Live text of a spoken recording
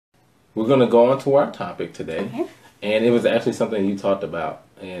we're going to go on to our topic today. Okay. And it was actually something you talked about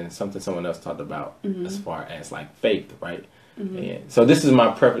and something someone else talked about Mm-hmm. as far as like faith, right? Mm-hmm. And so this is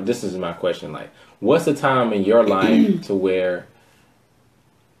my this is my question. Like, what's the time in your life to where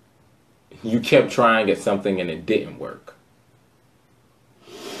you kept trying at something and it didn't work?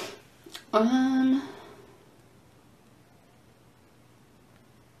 I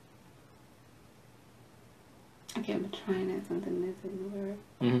kept trying at something that didn't work.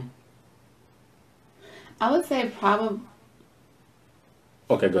 Mm-hmm. I would say probably.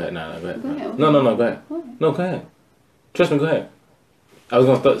 Okay, go ahead. No, go ahead. Go ahead. No, go ahead. Go ahead. No, go ahead. Trust me, go ahead. I was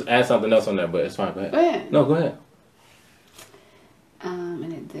going to add something else on there, but it's fine. Go ahead. Go ahead. No, go ahead.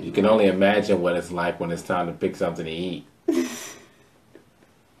 And it didn't. You can only imagine what it's like when it's time to pick something to eat.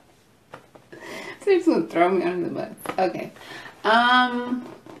 So you're just gonna throw me under the bus. Okay. Oh,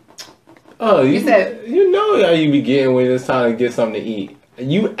 You said- you know how you be getting when it's time to get something to eat.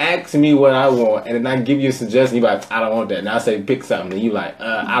 You ask me what I want, and then I give you a suggestion. You like, I don't want that. And I say pick something, and you like,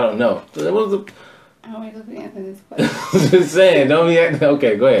 I don't know. So what was the? I always look to answer this question. Just saying, don't be acting.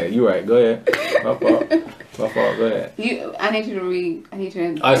 Okay, go ahead. You right. Go ahead. My fault. My fault. Go ahead. I need you to read. I need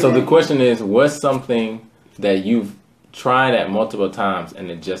you to. All right. So the question is, what's something that you've tried at multiple times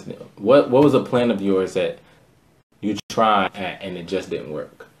and it just what was a plan of yours that you tried at and it just didn't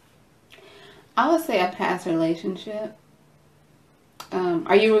work? I would say a past relationship.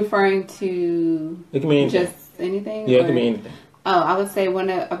 Are you referring to It can mean anything. just anything? Yeah, it or- can mean anything. Oh, I would say when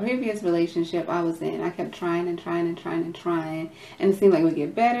a previous relationship I was in, I kept trying and trying and trying and trying, and it seemed like it would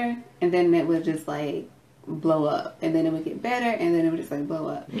get better, and then it would just like blow up, and then it would get better, and then it would just like blow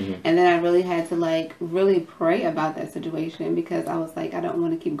up, and then I really had to like really pray about that situation because I was like, I don't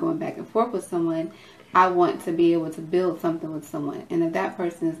want to keep going back and forth with someone. I want to be able to build something with someone, and if that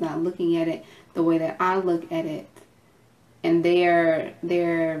person is not looking at it the way that I look at it, and their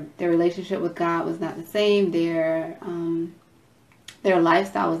relationship with God was not the same, their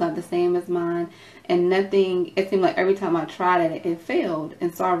lifestyle was not the same as mine, and nothing, it seemed like every time I tried it, it failed.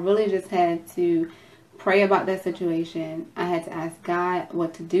 And so I really just had to pray about that situation. I had to ask God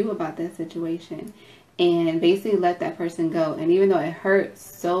what to do about that situation and basically let that person go. And even though it hurt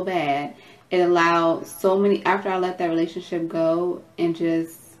so bad, it allowed so many, after I let that relationship go and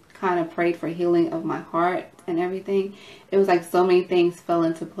just kind of prayed for healing of my heart and everything, it was like so many things fell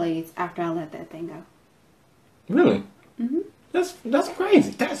into place after I let that thing go. Really? Mm-hmm. That's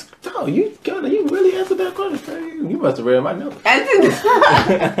crazy. You really answered that question. You must have read my notes. I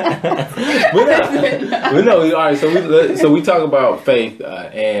but no, all right. So we talk about faith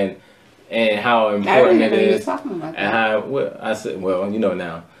and how important it is, and how I said, well, you know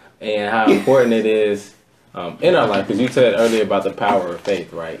now, and how important it is in our life. Because you said earlier about the power of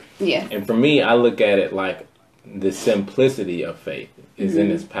faith, right? Yeah. And for me, I look at it like the simplicity of faith is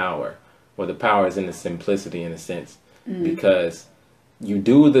in its power, or the power is in the simplicity in a sense. Because you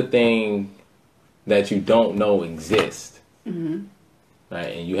do the thing that you don't know exists, right?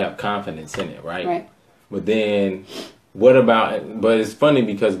 And you have confidence in it, right? Right. But then, what about? But it's funny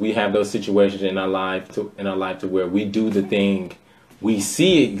because we have those situations in our life to where we do the thing we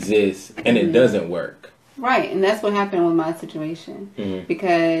see exists and it doesn't work. Right, and that's what happened with my situation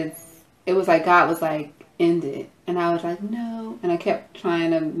because it was like God was like, end it. And I was like, no. And I kept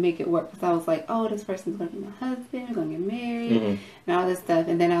trying to make it work because I was like, oh, this person's going to be my husband. We're going to get married and all this stuff.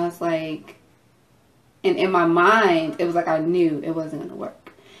 And then I was like, and in my mind, it was like I knew it wasn't going to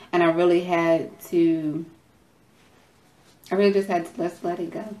work. And I really just had to let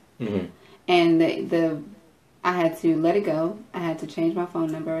it go. And I had to let it go. I had to change my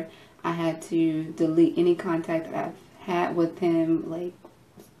phone number. I had to delete any contact that I've had with him, like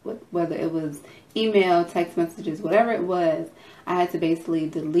whether it was email, text messages, whatever it was. I had to basically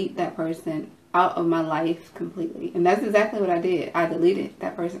delete that person out of my life completely. And that's exactly what I did. I deleted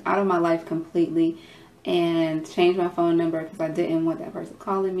that person out of my life completely and changed my phone number because I didn't want that person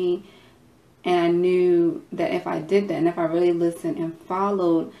calling me. And I knew that if I did that and if I really listened and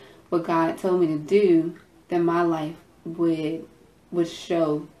followed what God told me to do, then my life would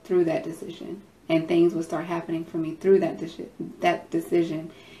show through that decision. And things would start happening for me through that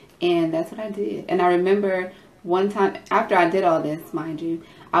decision. And that's what I did. And I remember one time, after I did all this, mind you,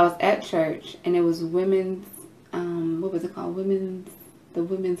 I was at church and it was women's, what was it called? The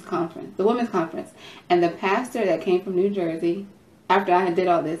women's conference. And the pastor that came from New Jersey, after I had did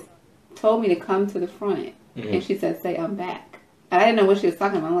all this, told me to come to the front. And she said, say, I'm back. And I didn't know what she was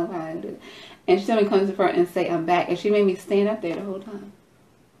talking about. I'm like, why did I do it? And she told me to come to the front and say, I'm back. And she made me stand up there the whole time.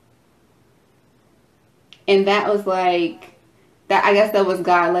 And that was like, I guess that was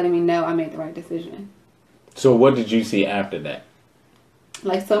God letting me know I made the right decision. So what did you see after that?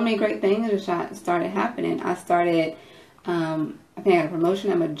 like so many great things just started happening. I started, I think I got a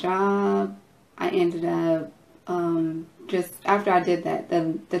promotion at my job. I ended up, just after I did that,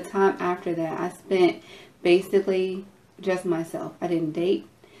 the time after that, I spent basically just myself. I didn't date.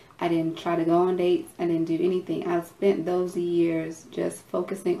 I didn't try to go on dates. I didn't do anything. I spent those years just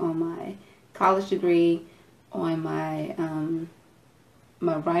focusing on my college degree, on my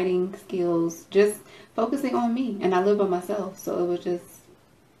my writing skills, just focusing on me. And I live by myself, so it was just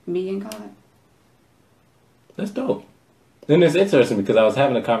me and God. That's dope. Then it's interesting because I was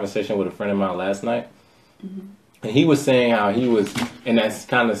having a conversation with a friend of mine last night, and he was saying how he was in that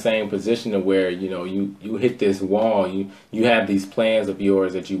kind of same position of where, you know, you hit this wall, you have these plans of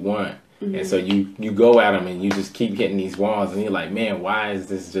yours that you want, and so you go at them and you just keep hitting these walls, and you're like, man, why is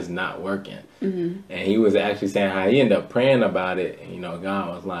this just not working? And he was actually saying how he ended up praying about it, and, you know,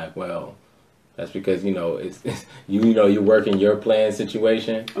 God was like, well, that's because, you know, it's you know, you're working your plan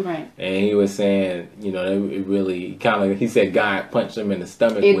situation. Right. And he was saying, you know, it really kind of, he said God punched him in the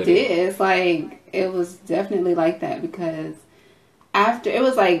stomach with it. It did. It's like, it was definitely like that because after, it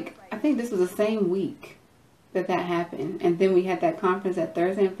was like, I think this was the same week that happened. And then we had that conference that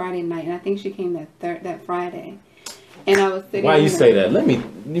Thursday and Friday night. And I think she came that Friday. And I was sitting. Why you say that?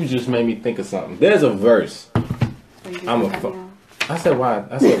 You just made me think of something. There's a verse. I said why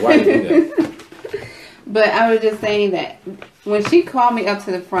you do that? But I was just saying that when she called me up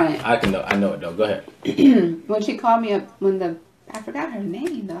to the front. I know it though. Go ahead. When she called me up, I forgot her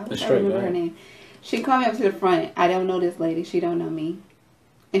name though. I remember her name. She called me up to the front. I don't know this lady. She don't know me.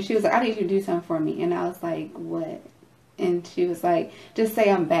 And she was like, I need you to do something for me. And I was like, what? And she was like, just say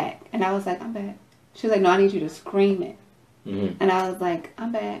I'm back. And I was like, I'm back. She was like, no, I need you to scream it. And I was like,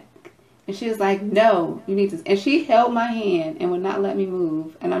 I'm back. And she was like, no, you need to. And she held my hand and would not let me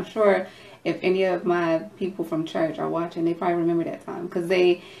move. And I'm sure if any of my people from church are watching, they probably remember that time. Because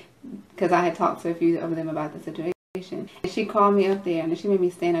I had talked to a few of them about the situation. And she called me up there and she made me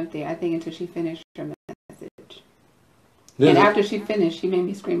stand up there, I think, until she finished her message. And after she finished, she made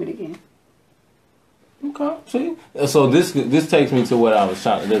me scream it again. Okay, see? So this takes me to what I was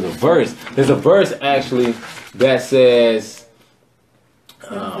trying to... There's a verse actually that says...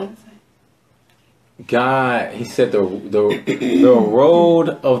 God, he said the road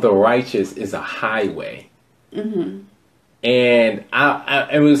of the righteous is a highway. And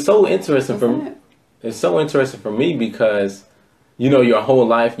it was so interesting for me. It's so interesting for me because, you know, your whole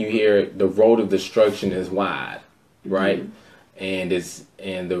life you hear the road of destruction is wide, right? And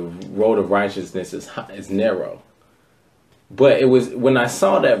the road of righteousness is narrow. But it was when I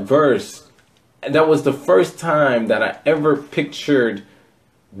saw that verse, that was the first time that I ever pictured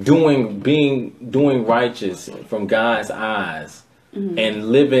doing righteous from God's eyes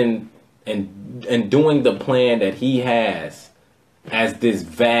and living and doing the plan that he has as this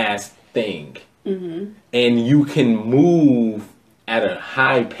vast thing. And you can move at a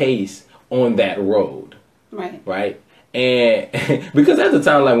high pace on that road. Right. And because at the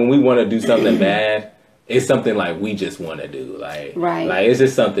time, like when we want to do something bad, it's something like we just want to do. Like it's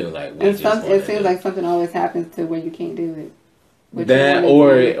just something like we just want to do. It seems like something always happens to where you can't do it. That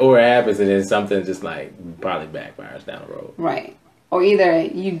or it happens and then something just like probably backfires down the road. Right. Or either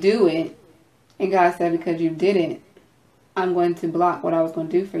you do it and God said because you didn't, I'm going to block what I was going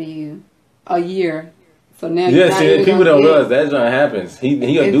to do for you a year. So now people don't realize that jump happens. He'll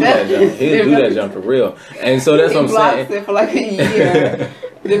do that jump. He'll do that jump for real. And so that's what I'm saying. He blocks it for like a year.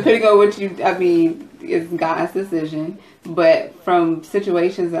 Depending on it's God's decision. But from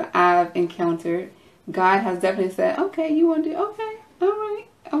situations that I've encountered, God has definitely said, okay, you want to do, okay, all right.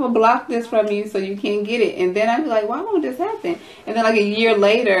 I'm going to block this from you so you can't get it. And then I'd be like, why won't this happen? And then like a year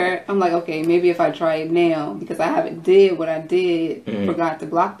later, I'm like, okay, maybe if I try it now, because I haven't did what I did, forgot to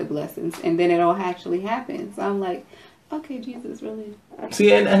block the blessings. And then it all actually happens. So I'm like, okay, Jesus really.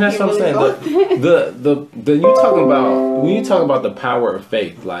 See, and that's what I'm saying. When you talk about the power of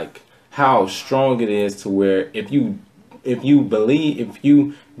faith, like how strong it is to where if you believe, if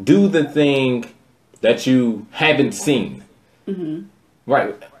you do the thing that you haven't seen.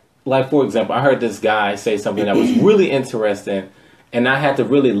 Right. Like, for example, I heard this guy say something that was really interesting, and I had to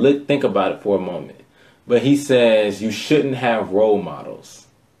really think about it for a moment. But he says you shouldn't have role models.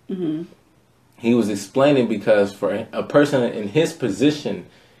 He was explaining because for a person in his position,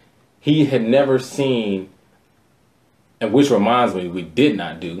 he had never seen, and which reminds me, we did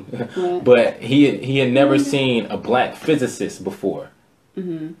not do, but he had never seen a black physicist before.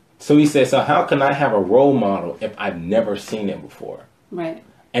 So he said, so how can I have a role model if I've never seen it before? Right.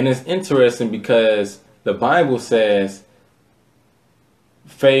 And it's interesting because the Bible says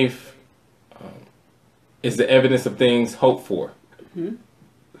faith is the evidence of things hoped for.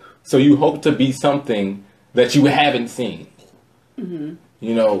 So you hope to be something that you haven't seen. Mm-hmm.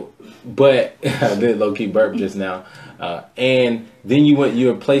 You know, but I did low-key burp just now. And then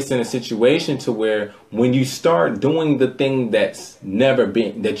you're placed in a situation to where when you start doing the thing that's never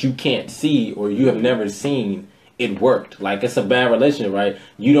been, that you can't see or you have never seen, it worked. Like, it's a bad relationship, right?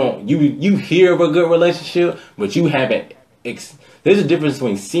 You hear of a good relationship, but you haven't. There's a difference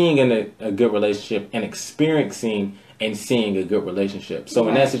between seeing in a good relationship and experiencing and seeing a good relationship. So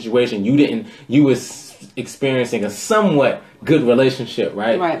in that situation, you was experiencing a somewhat good relationship,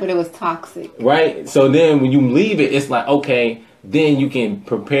 right? Right, but it was toxic. Right? So then when you leave it, it's like, okay, then you can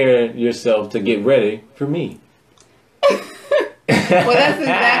prepare yourself to get ready for me. Well, that's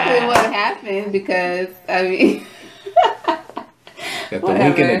exactly what happened because, I mean... got the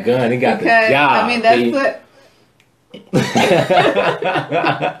wink in the gun. He got the job. I mean, that's what...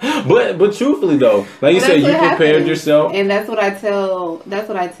 but truthfully though, like you said, you prepared yourself, and that's what I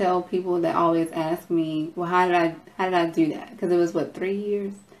tell people that always ask me, well, how did I do that? Because it was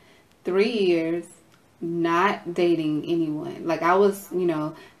 3 years not dating anyone. Like, I was,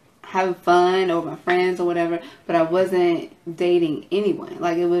 having fun or my friends or whatever, but I wasn't dating anyone.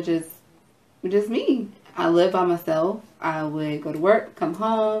 Like, it was just me. I lived by myself. I would go to work, come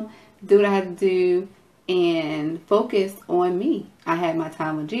home, do what I had to do, and focus on me. I had my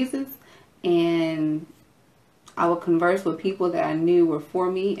time with Jesus, and I would converse with people that I knew were for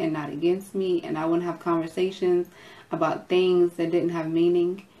me and not against me, and I wouldn't have conversations about things that didn't have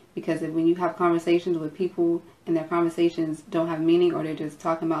meaning, because when you have conversations with people and their conversations don't have meaning, or they're just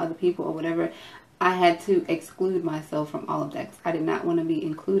talking about other people or whatever, I had to exclude myself from all of that. I did not want to be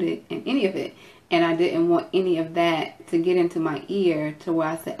included in any of it. And I didn't want any of that to get into my ear to where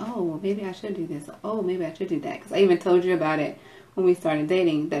I said, oh, well, maybe I should do this. Or, oh, maybe I should do that. Because I even told you about it when we started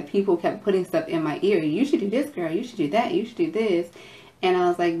dating, that people kept putting stuff in my ear. You should do this, girl. You should do that. You should do this. And I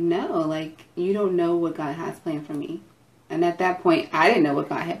was like, no, like, you don't know what God has planned for me. And at that point, I didn't know what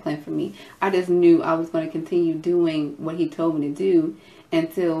God had planned for me. I just knew I was going to continue doing what he told me to do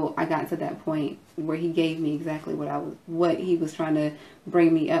until I got to that point where he gave me exactly what he was trying to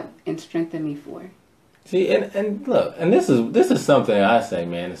bring me up and strengthen me for. See, and look, and this is something I say,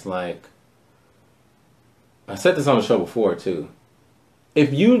 man. It's like, I said this on the show before too.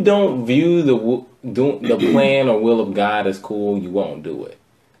 If you don't view the plan or will of God as cool, you won't do it.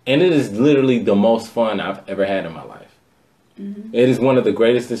 And it is literally the most fun I've ever had in my life. Mm-hmm. It is one of the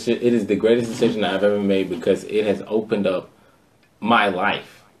greatest. It is the greatest decision I've ever made, because it has opened up my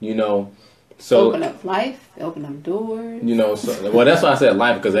life. So open up life, open up doors. Well, that's why I said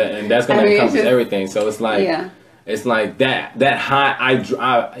life, because that's going to encompass everything. So it's like, it's like that high.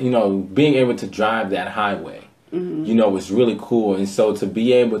 I being able to drive that highway, is really cool. And so to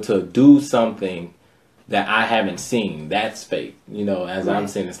be able to do something that I haven't seen, that's faith. As I'm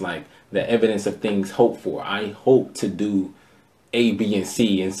saying, it's like the evidence of things hoped for. I hope to do A, B, and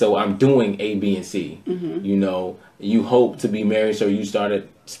C, and so I'm doing A, B, and C. Mm-hmm. You hope to be married, so you started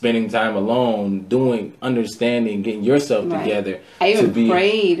spending time alone, understanding, getting yourself together. I even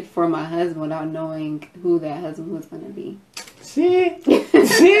prayed for my husband without knowing who that husband was going to be. See,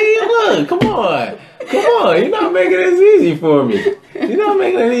 look, come on, you're not making this easy for me. You're not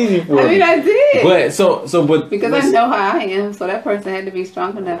making it easy for me. I mean, I did. But because I know how I am, so that person had to be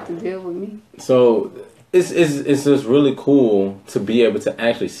strong enough to deal with me. So it's just really cool to be able to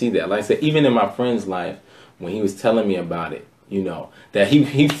actually see that. Like I said, even in my friend's life, when he was telling me about it, that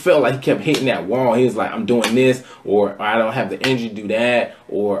he felt like he kept hitting that wall. He was like, I'm doing this, or I don't have the energy to do that,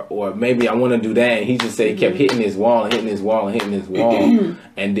 or maybe I want to do that. And he just said he kept hitting his wall and hitting his wall and hitting his wall.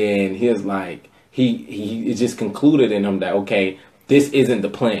 And then he was like, he just concluded in him that, okay, this isn't the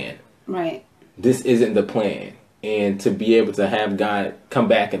plan. Right. This isn't the plan. And to be able to have God come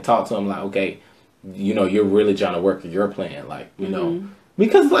back and talk to him like, okay, you're really trying to work your plan. Like,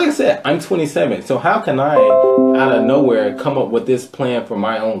 because like I said, I'm 27. So how can I, out of nowhere, come up with this plan for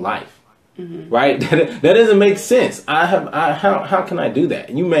my own life? Mm-hmm. Right? That doesn't make sense. How can I do that?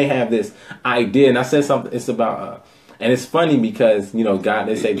 You may have this idea, and I said something. It's about, and it's funny because God.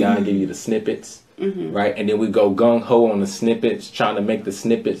 They say God give you the snippets, right? And then we go gung ho on the snippets, trying to make the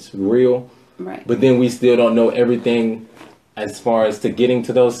snippets real. Right. But then we still don't know everything as far as to getting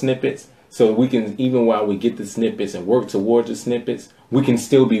to those snippets. So we can, even while we get the snippets and work towards the snippets, we can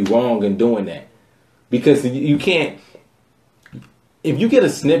still be wrong in doing that. Because you can't, if you get a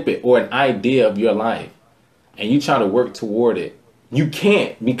snippet or an idea of your life and you try to work toward it, you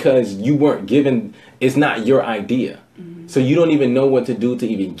can't, because you weren't given, it's not your idea. Mm-hmm. So you don't even know what to do to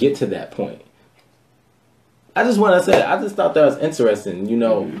even get to that point. I just thought that was interesting,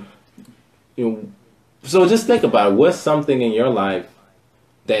 So just think about it. What's something in your life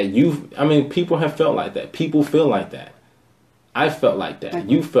people have felt like that. People feel like that. I felt like that.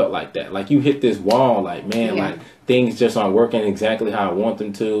 You felt like that. Like you hit this wall. Like, man, like things just aren't working exactly how I want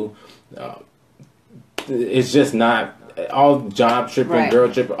them to. It's just not all job tripping,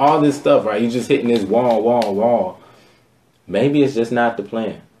 girl tripping, all this stuff, right? You're just hitting this wall. Maybe it's just not the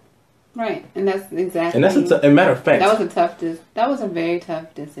plan. Right, and that's exactly. And that's a matter of fact. That was a very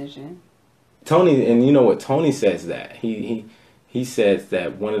tough decision. Tony, and you know what Tony says that he says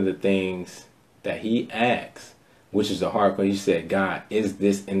that one of the things that he asks, which is a hard question, he said, God, is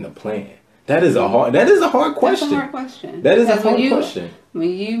this in the plan? That is a hard question. That's a hard question. That is a hard question. When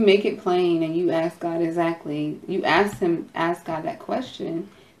you make it plain and you ask God ask God that question,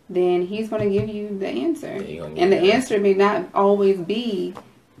 then He's going to give you the answer. And the answer may not always be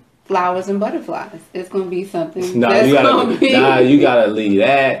flowers and butterflies. It's going to be something. You gotta leave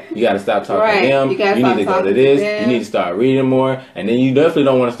that. You gotta stop talking to them. You need to go to this. You need to start reading more. And then you definitely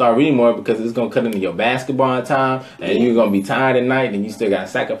don't want to start reading more because it's going to cut into your basketball time, and you're going to be tired at night, and you still got to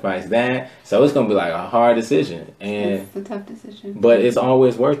sacrifice that. So it's going to be like a hard decision. And it's a tough decision. But it's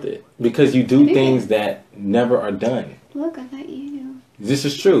always worth it because you do things that never are done. Look, I got you. This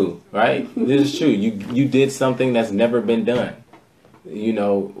is true, right? This is true. You did something that's never been done. You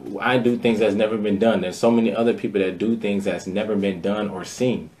know, I do things that's never been done. There's so many other people that do things that's never been done or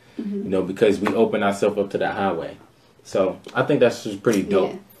seen, you know, because we open ourselves up to that highway. So I think that's just pretty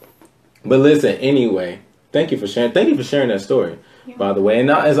dope. Yeah. But listen, anyway, thank you for sharing. Thank you for sharing that story, by the way.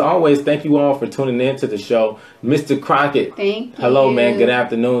 And as always, thank you all for tuning in to the show. Mr. Crockett. Thank you. Hello, man. Good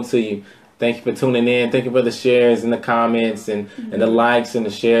afternoon to you. Thank you for tuning in. Thank you for the shares and the comments and the likes and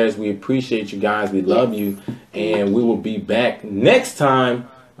the shares. We appreciate you guys. We love you. And we will be back next time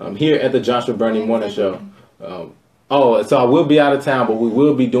here at the Joshua Burney Morning Show. So I will be out of town, but we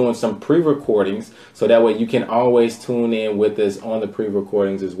will be doing some pre-recordings. So that way you can always tune in with us on the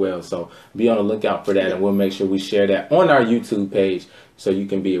pre-recordings as well. So be on the lookout for that. And we'll make sure we share that on our YouTube page so you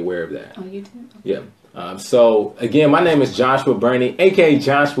can be aware of that. On YouTube? Okay. Yeah. So again, my name is Joshua Burney, aka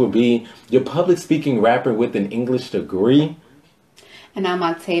Joshua B, your public speaking rapper with an English degree. And I'm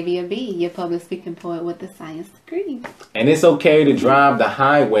Octavia B, your public speaking poet with a science degree. And it's okay to drive the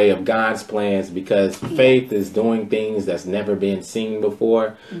highway of God's plans because faith is doing things that's never been seen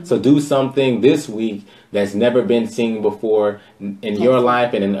before. So do something this week that's never been seen before in your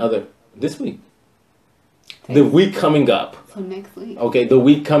life and in other this week. The week coming up. So next week. Okay, the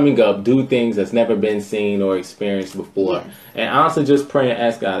week coming up, do things that's never been seen or experienced before. Yes. And honestly, just pray and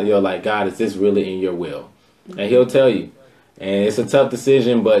ask God, God, is this really in your will? And He'll tell you. And it's a tough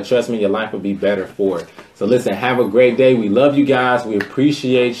decision, but trust me, your life will be better for it. So listen, have a great day. We love you guys. We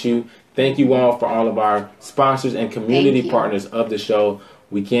appreciate you. Thank you all for all of our sponsors and community partners of the show.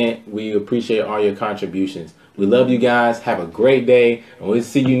 We appreciate all your contributions. We love you guys. Have a great day. And we'll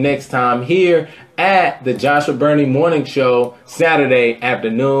see you next time here at the Joshua Burney Morning Show, Saturday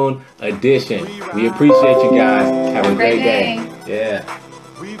afternoon edition. We appreciate you guys. Have a great day. Yeah.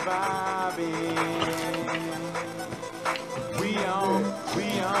 We ride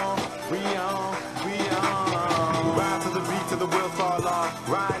to the beat till the wheels fall off.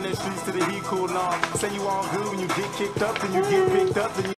 Riding the streets till the heat cool off. Say you all good when you get kicked up, then you get picked up, then you